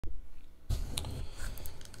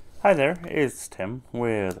Hi there, it's Tim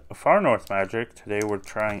with Far North Magic. Today we're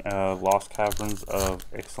trying Lost Caverns of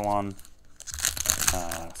Ixalan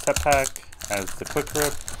set pack as the quick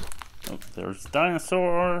rip. Oh, there's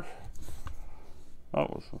dinosaur.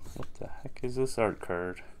 Oh, what the heck is this art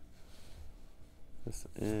card? This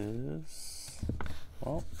is,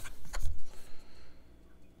 well,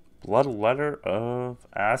 Blood Letter of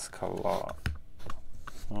Ascalon.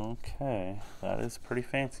 Okay, that is pretty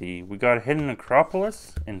fancy. We got a Hidden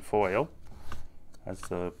Necropolis in foil. That's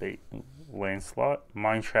the bait land slot.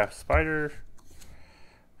 Mineshaft Spider.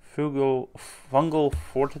 Fungal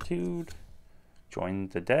Fortitude. Join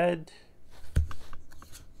the Dead.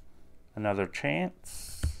 Another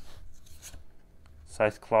Chance.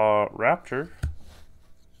 Scytheclaw Raptor.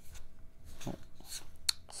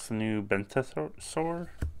 Snoo Bentosaur.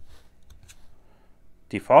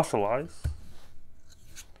 Defossilize.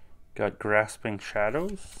 Got Grasping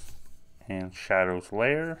Shadows and Shadow's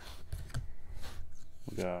Lair.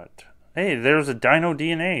 We got, hey, there's a Dino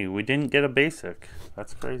DNA. We didn't get a basic.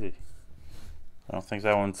 That's crazy. I don't think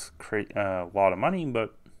that one's a lot of money,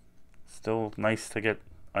 but still nice to get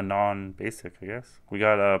a non-basic, I guess. We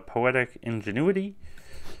got a Poetic Ingenuity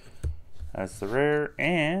as the rare,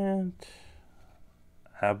 and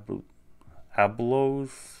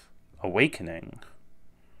Ablo's Awakening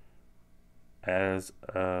as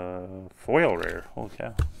a foil rare. Holy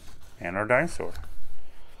cow. And our dinosaur.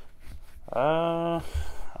 I'm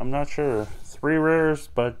not sure. 3 rares,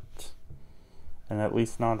 but and at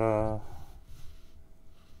least not a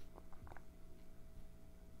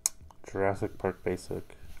Jurassic Park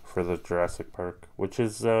basic for the Jurassic Park, which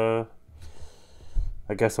is I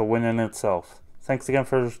guess a win in itself. Thanks again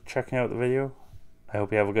for checking out the video. I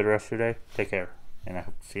hope you have a good rest of your day. Take care, and I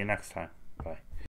hope to see you next time. Bye.